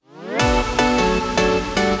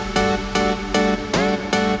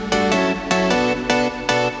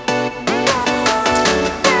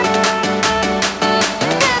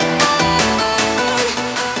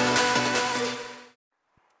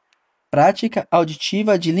Prática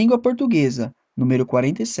auditiva de língua portuguesa, número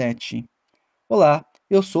 47. Olá,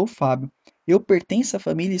 eu sou o Fábio. Eu pertenço à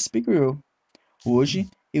família Speakaru. Hoje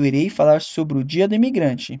eu irei falar sobre o Dia do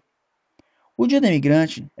Imigrante. O Dia do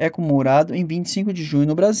Imigrante é comemorado em 25 de junho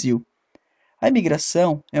no Brasil. A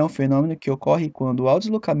imigração é um fenômeno que ocorre quando há o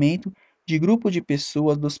deslocamento de grupo de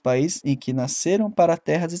pessoas dos países em que nasceram para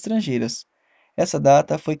terras estrangeiras. Essa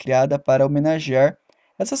data foi criada para homenagear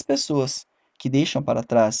essas pessoas que deixam para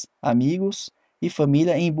trás amigos e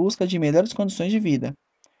família em busca de melhores condições de vida.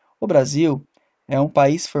 O Brasil é um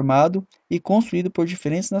país formado e construído por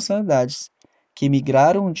diferentes nacionalidades que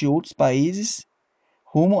migraram de outros países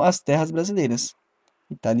rumo às terras brasileiras.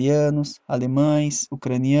 Italianos, alemães,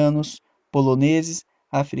 ucranianos, poloneses,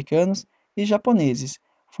 africanos e japoneses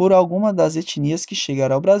foram algumas das etnias que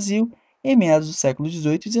chegaram ao Brasil em meados do século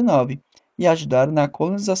XVIII e XIX e ajudaram na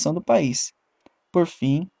colonização do país. Por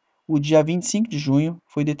fim, o dia 25 de junho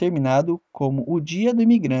foi determinado como o Dia do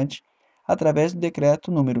Imigrante através do Decreto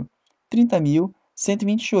número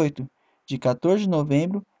 30.128, de 14 de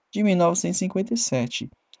novembro de 1957,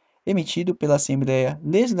 emitido pela Assembleia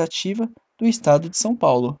Legislativa do Estado de São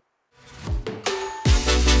Paulo.